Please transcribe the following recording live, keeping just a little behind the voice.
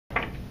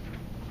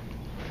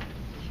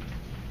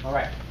All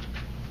right.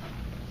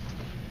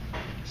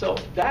 So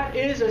that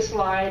is a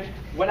slide.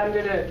 What I'm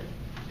going to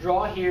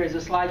draw here is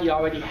a slide you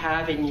already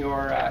have in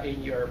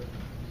your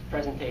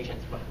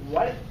presentations.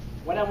 But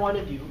what I want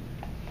to do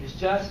is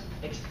just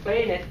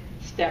explain it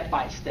step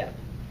by step.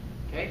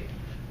 Okay?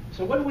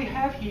 So what we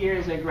have here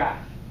is a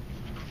graph.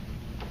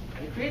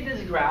 I create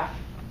this graph,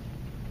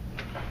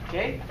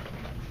 okay,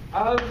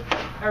 of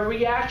a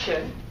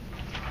reaction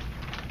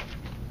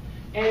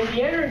and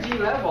the energy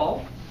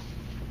level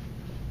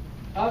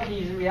of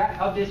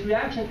this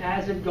reaction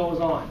as it goes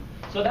on.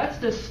 So that's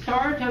the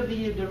start of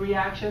the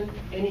reaction,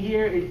 and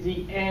here is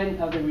the end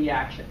of the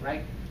reaction,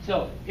 right?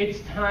 So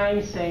it's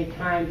time, say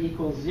time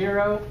equals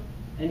 0,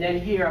 and then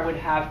here I would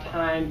have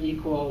time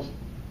equals,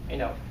 I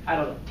don't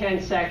know,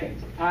 10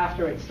 seconds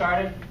after it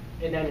started,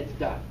 and then it's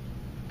done.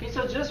 Okay,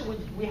 so just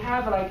we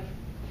have like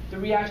the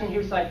reaction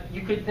here is like,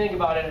 you could think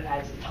about it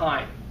as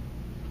time.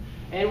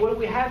 And what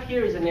we have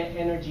here is an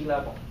energy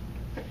level.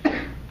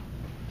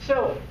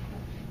 So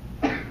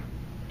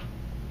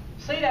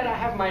say that I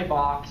have my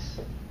box,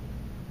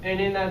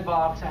 and in that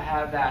box I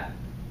have that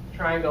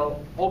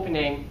triangle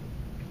opening,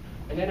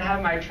 and then I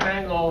have my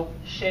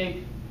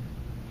triangle-shaped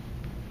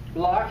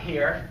block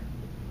here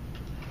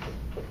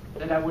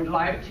that I would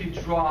like to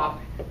drop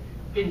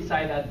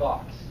inside that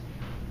box.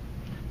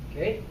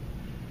 Okay?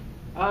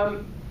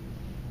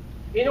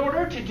 In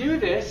order to do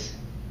this,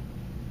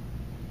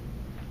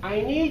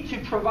 I need to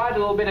provide a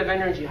little bit of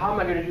energy. How am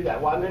I going to do that?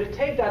 Well, I'm going to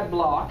take that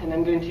block and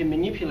I'm going to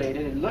manipulate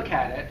it and look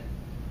at it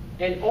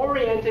and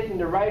orient it in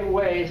the right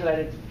way so that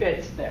it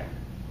fits there.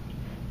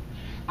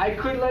 I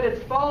could let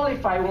it fall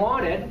if I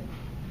wanted,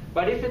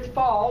 but if it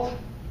falls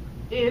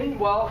in,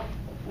 well,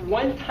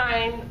 one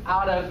time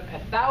out of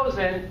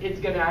 1,000,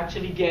 it's going to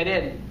actually get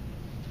in.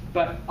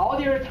 But all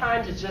the other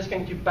times, it's just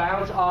going to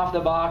bounce off the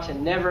box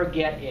and never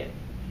get in.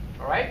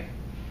 All right?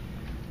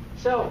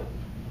 So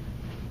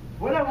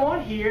what I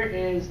want here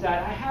is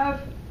that I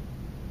have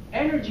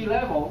energy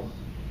levels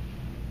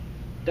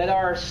that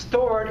are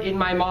stored in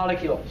my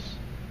molecules.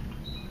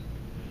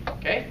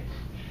 Okay?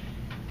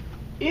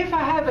 If I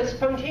have a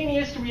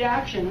spontaneous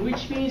reaction,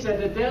 which means that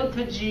the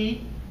delta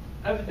G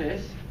of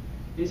this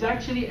is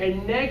actually a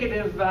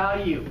negative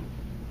value,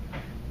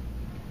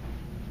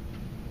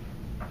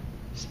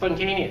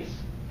 spontaneous,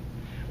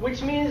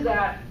 which means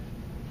that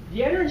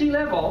the energy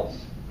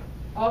levels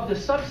of the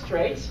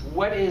substrates,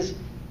 what is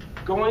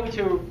going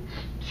to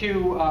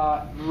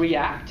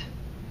react,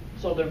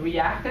 so the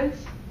reactants,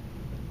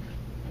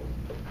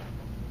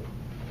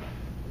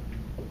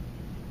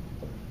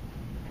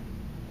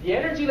 the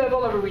energy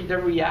level of the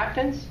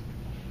reactants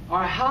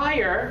are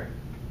higher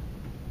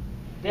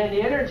than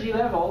the energy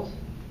levels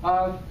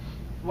of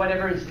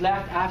whatever is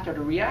left after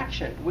the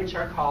reaction, which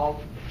are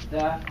called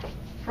the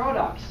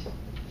products.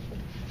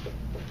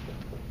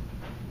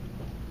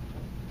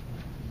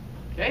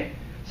 Okay?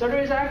 So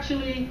there is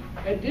actually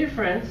a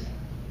difference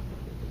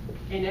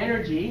in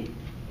energy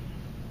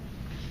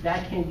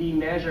that can be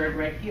measured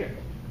right here.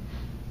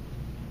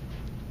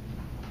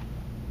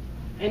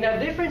 And that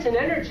difference in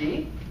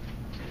energy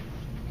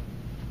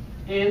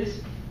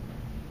is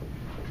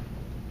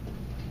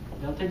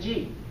delta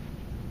G.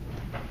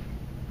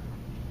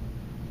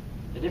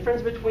 The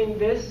difference between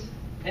this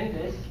and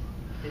this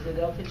is a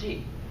delta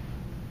G.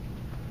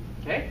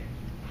 Okay?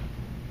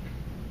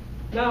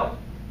 Now,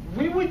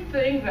 we would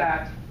think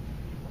that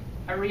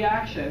a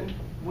reaction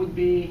would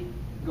be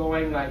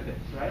going like this,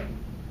 right?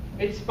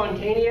 It's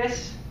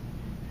spontaneous.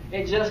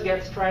 It just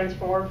gets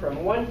transformed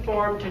from one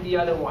form to the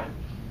other one.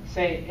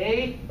 Say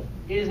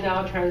A is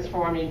now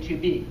transformed into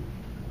B.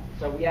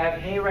 So we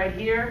have A right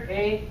here,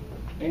 A,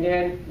 and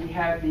then we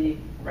have B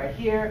right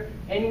here.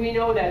 And we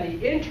know that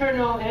the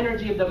internal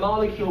energy of the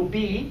molecule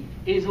B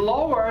is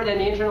lower than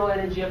the internal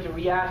energy of the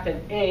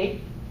reactant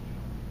A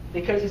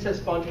because it's a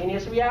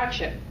spontaneous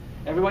reaction.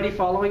 Everybody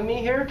following me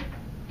here?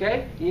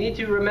 Okay? You need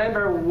to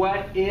remember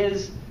what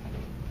is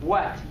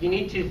what. You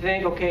need to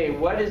think, okay,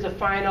 what is the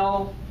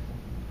final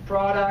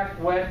product?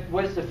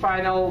 What's the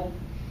final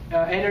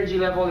energy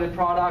level of the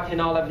product and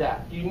all of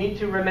that? You need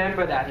to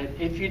remember that.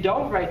 If you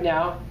don't right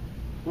now,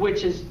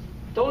 which is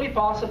totally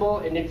possible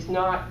and it's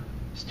not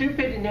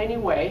stupid in any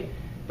way,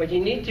 but you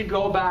need to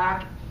go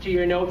back to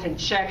your notes and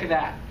check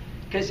that.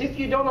 Because if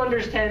you don't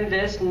understand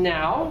this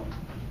now,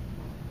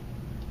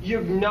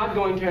 you're not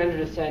going to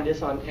understand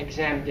this on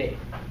exam day.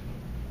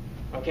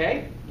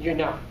 Okay? You're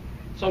not.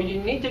 So you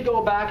need to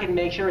go back and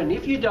make sure, and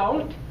if you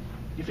don't,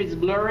 if it's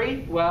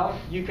blurry, well,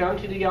 you come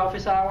to the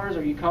office hours,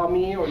 or you call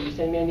me, or you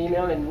send me an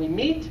email, and we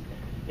meet,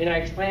 and I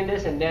explain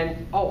this, and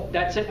then, oh,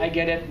 that's it, I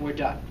get it, we're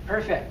done.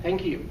 Perfect,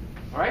 thank you.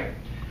 All right?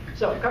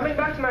 So coming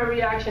back to my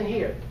reaction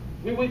here,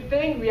 we would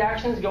think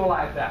reactions go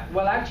like that.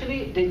 Well,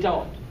 actually, they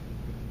don't.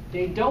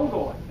 They don't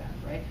go like that,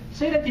 right?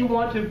 Say that you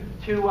want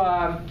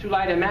to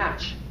light a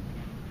match.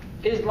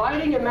 Is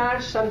lighting a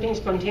match something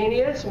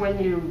spontaneous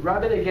when you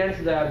rub it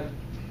against the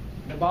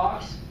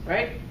box,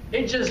 right?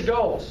 It just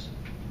goes,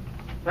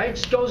 right? It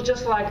just goes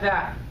just like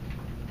that,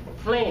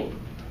 flame.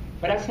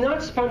 But that's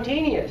not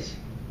spontaneous.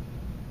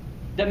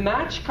 The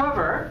match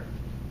cover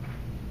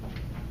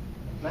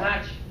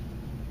match,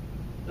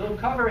 little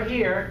cover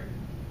here,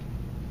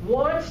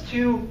 wants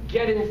to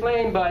get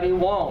inflamed, but it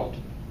won't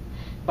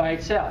by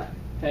itself.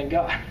 Thank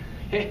God.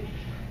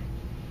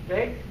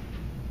 Okay?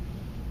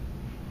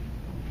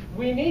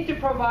 We need to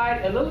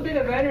provide a little bit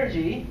of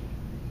energy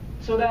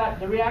so that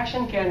the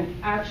reaction can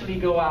actually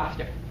go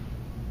after.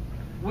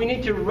 We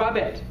need to rub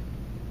it.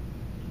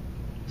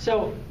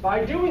 So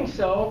by doing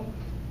so,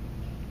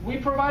 we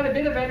provide a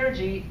bit of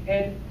energy,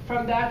 and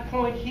from that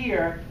point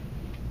here,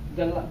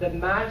 the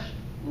match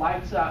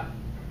lights up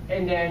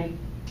and then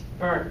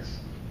burns.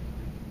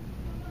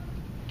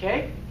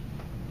 Okay?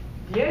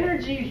 The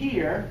energy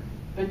here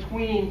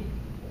between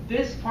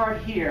this part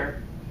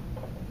here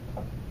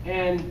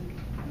and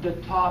the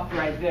top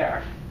right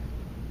there,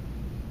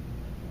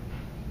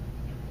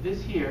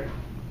 this here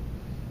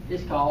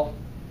is called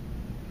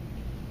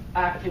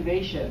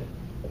activation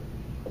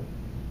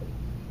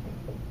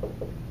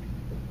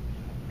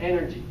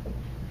energy.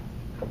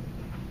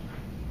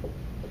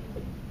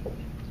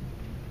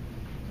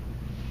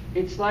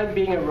 It's like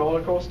being a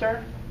roller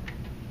coaster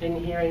and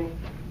hearing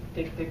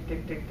tick, tick,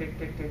 tick, tick, tick,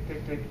 tick, tick,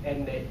 tick, tick,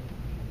 and the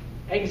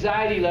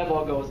anxiety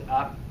level goes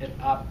up and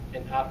up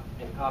and up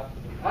and up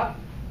and up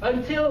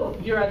until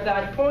you're at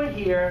that point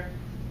here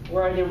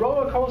where the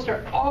roller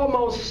coaster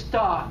almost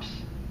stops,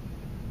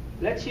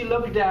 lets you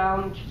look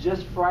down to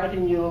just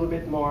frighten you a little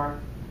bit more,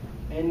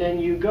 and then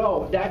you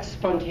go. That's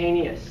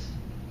spontaneous,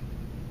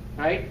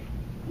 right?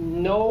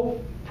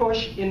 No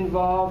push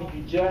involved,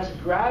 you just,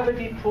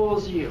 gravity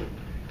pulls you.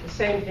 The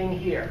same thing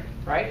here,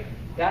 right?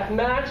 That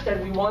match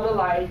that we want to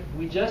light,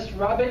 we just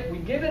rub it, we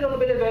give it a little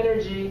bit of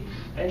energy,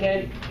 and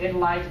then it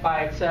lights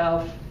by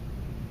itself.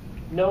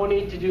 No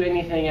need to do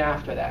anything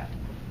after that.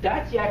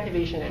 That's the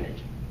activation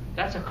energy.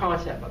 That's a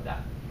concept of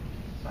that.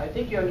 So I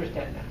think you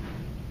understand that.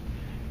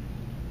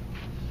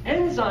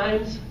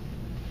 Enzymes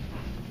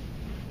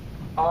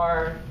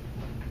are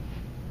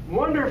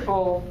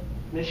wonderful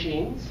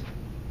machines.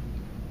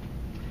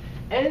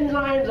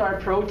 Enzymes are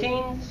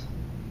proteins,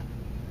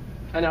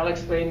 and I'll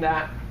explain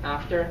that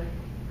after.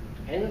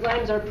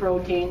 Enzymes are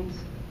proteins.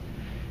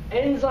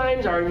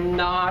 Enzymes are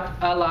not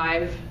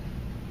alive.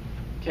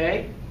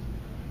 Okay?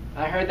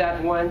 I heard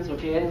that once.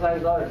 Okay,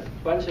 enzymes are a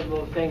bunch of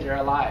little things that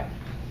are alive.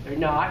 They're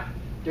not.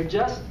 They're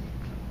just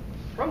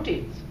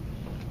proteins.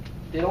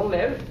 They don't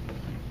live.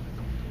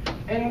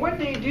 And what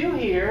they do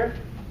here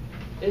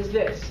is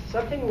this,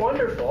 something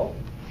wonderful.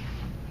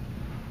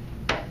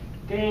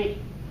 They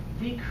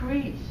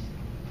decrease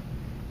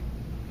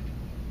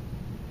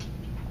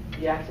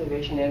the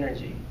activation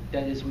energy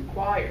that is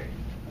required.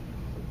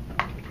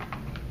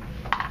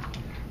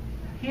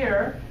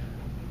 Here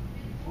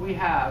we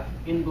have,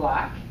 in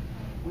black,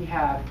 we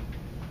have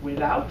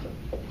without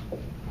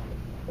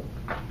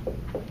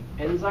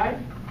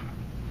enzyme.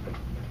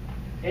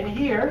 And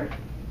here,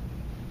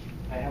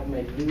 I have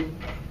my blue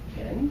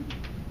pen.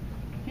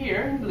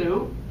 Here in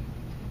blue,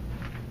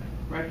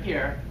 right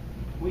here,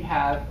 we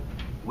have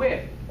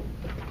with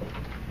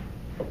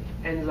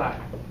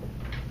enzyme.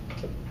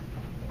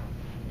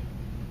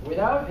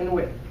 Without and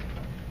with.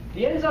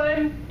 The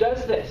enzyme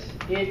does this.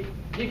 It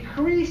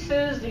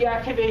decreases the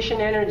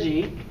activation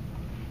energy,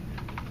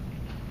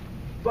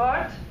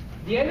 but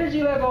the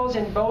energy levels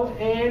in both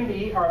A and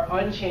B are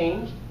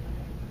unchanged.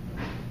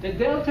 The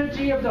delta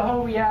G of the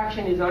whole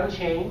reaction is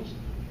unchanged.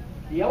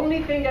 The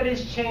only thing that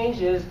is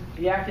changed is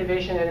the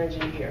activation energy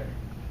here.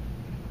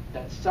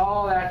 That's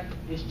all that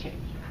is changed.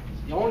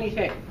 It's the only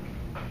thing.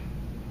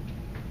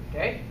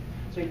 Okay?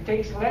 So it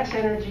takes less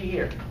energy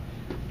here.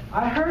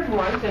 I heard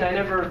once, and I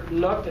never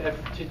looked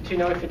to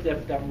know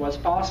if that was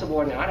possible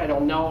or not. I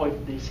don't know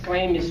if this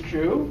claim is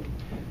true.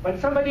 But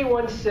somebody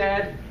once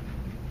said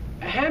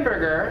a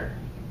hamburger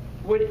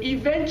would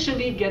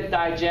eventually get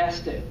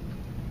digested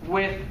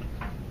with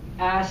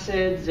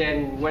acids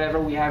and whatever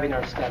we have in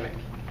our stomach.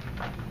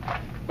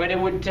 But it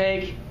would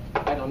take,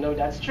 I don't know if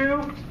that's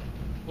true,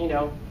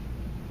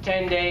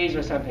 10 days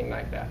or something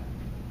like that.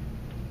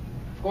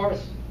 Of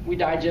course, we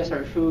digest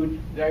our food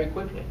very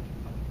quickly.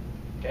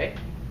 Okay?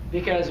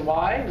 Because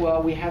why?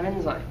 Well, we have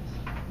enzymes.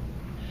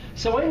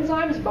 So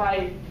enzymes,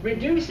 by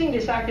reducing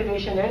this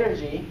activation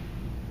energy,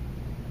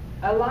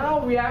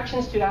 allow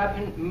reactions to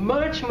happen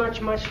much, much,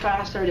 much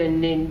faster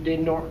than they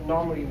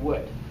normally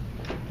would.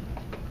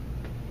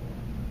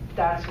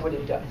 That's what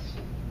it does.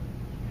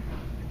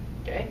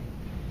 Okay?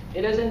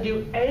 It doesn't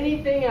do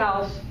anything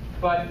else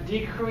but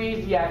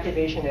decrease the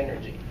activation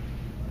energy.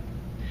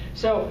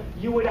 So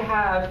you would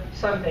have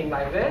something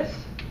like this.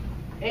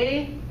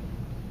 A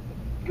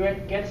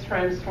gets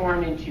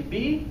transformed into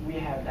B. We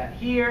have that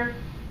here.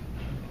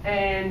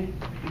 And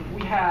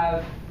we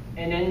have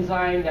an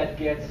enzyme that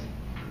gets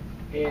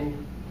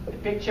in the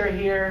picture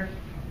here.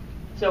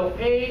 So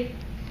A,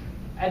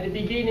 at the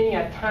beginning,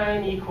 at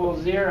time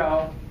equals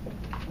 0,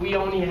 we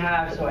only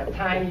have, so at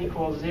time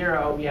equals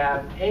 0, we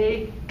have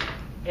A,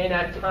 and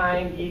at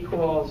time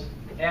equals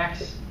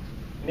X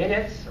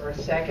minutes or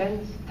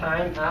seconds,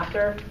 time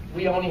after,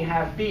 we only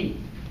have B.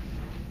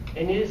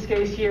 In this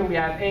case here, we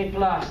have A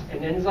plus,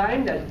 an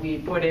enzyme that we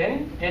put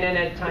in, and then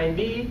at time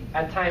B,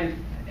 at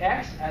time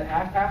X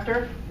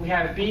after, we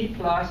have B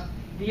plus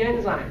the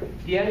enzyme.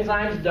 The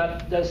enzyme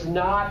does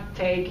not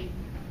take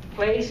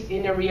place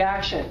in a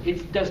reaction.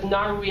 It does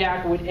not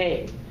react with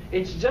A.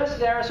 It's just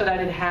there so that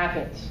it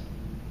happens.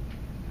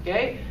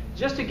 Okay?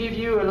 Just to give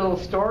you a little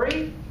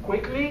story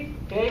quickly,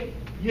 okay?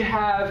 You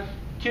have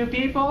two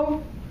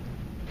people,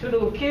 two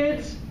little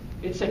kids.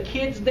 It's a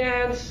kids'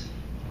 dance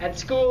at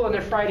school on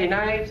a Friday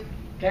night,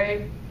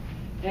 okay?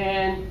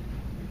 And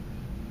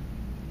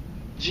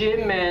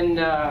Jim and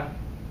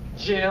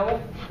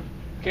Jill,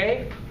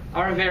 okay,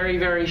 are very,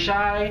 very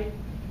shy.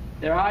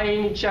 They're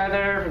eyeing each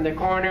other from the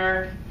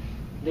corner.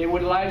 They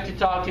would like to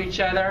talk to each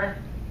other,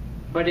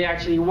 but they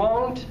actually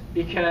won't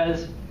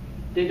because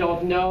they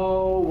don't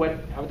know what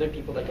other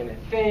people are going to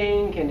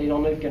think, and they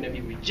don't know if they're going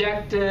to be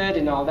rejected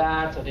and all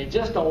that, so they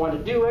just don't want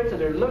to do it. So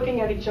they're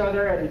looking at each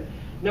other and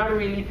not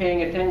really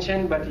paying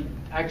attention, but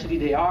actually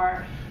they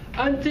are,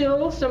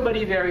 until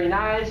somebody very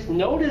nice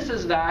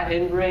notices that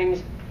and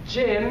brings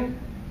Jim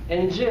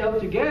and Jill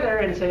together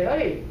and say,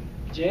 hey,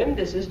 Jim,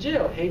 this is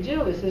Jill. Hey,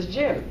 Jill, this is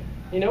Jim.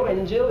 You know,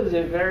 and Jill is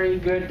a very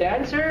good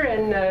dancer,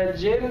 and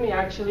Jim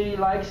actually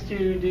likes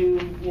to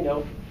do, you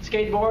know,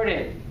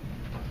 skateboarding.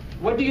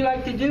 What do you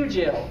like to do,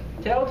 Jill?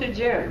 Tell to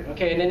Jim.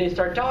 Okay, and then they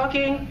start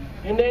talking,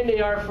 and then they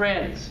are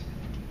friends.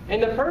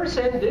 And the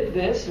person did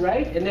this,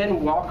 right, and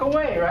then walk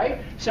away, right?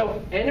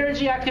 So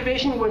energy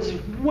activation was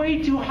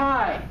way too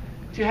high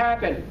to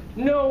happen.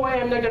 No way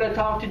I'm not going to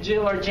talk to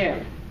Jill or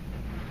Jim.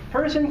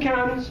 Person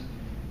comes,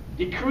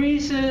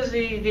 decreases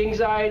the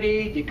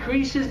anxiety,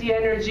 decreases the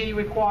energy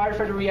required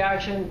for the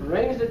reaction,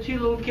 brings the two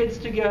little kids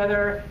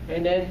together,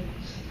 and then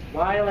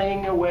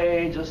smiling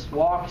away, just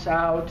walks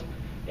out.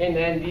 And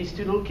then these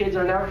two little kids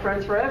are now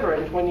friends forever.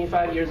 And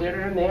 25 years later,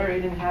 they're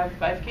married and have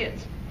 5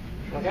 kids.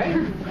 Okay?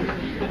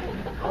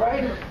 All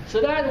right?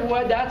 So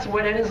that's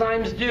what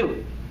enzymes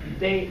do.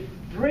 They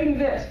bring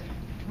this,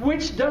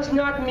 which does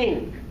not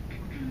mean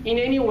in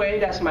any way,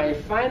 that's my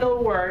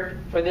final word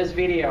for this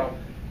video,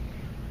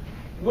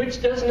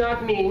 which does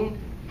not mean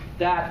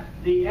that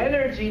the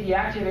energy, the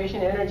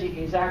activation energy,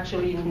 is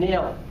actually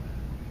nil.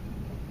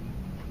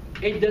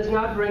 It does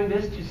not bring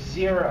this to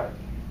 0.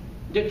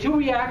 The two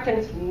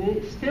reactants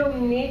still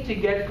need to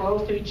get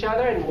close to each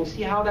other, and we'll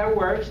see how that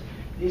works.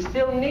 They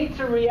still need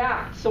to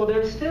react. So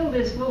there's still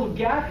this little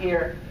gap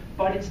here,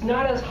 but it's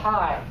not as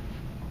high.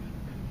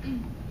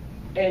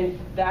 And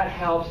that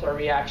helps our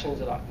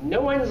reactions a lot.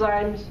 No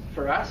enzymes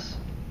for us,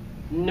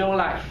 no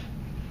life.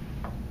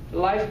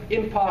 Life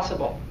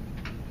impossible.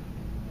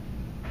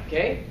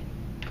 Okay?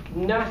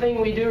 Nothing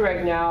we do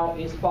right now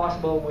is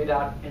possible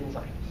without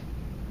enzymes.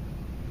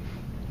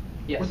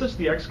 Yes? Where does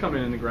the X come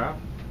in the graph?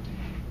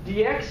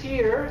 The X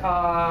here,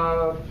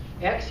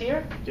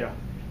 Yeah.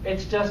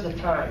 it's just the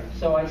time.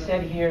 So I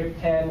said here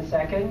 10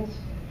 seconds,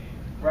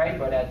 right?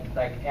 But at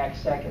like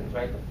X seconds,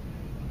 right?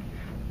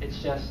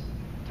 It's just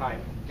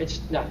time.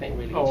 It's nothing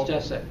really. Oh, it's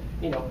just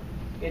you know,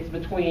 it's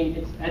between,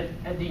 it's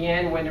at the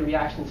end when the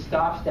reaction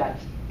stops, that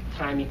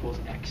time equals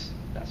X.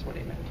 That's what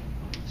it meant.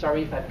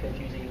 Sorry if I'm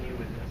confusing you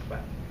with this, but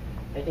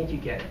I think you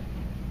get it.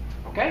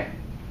 Okay?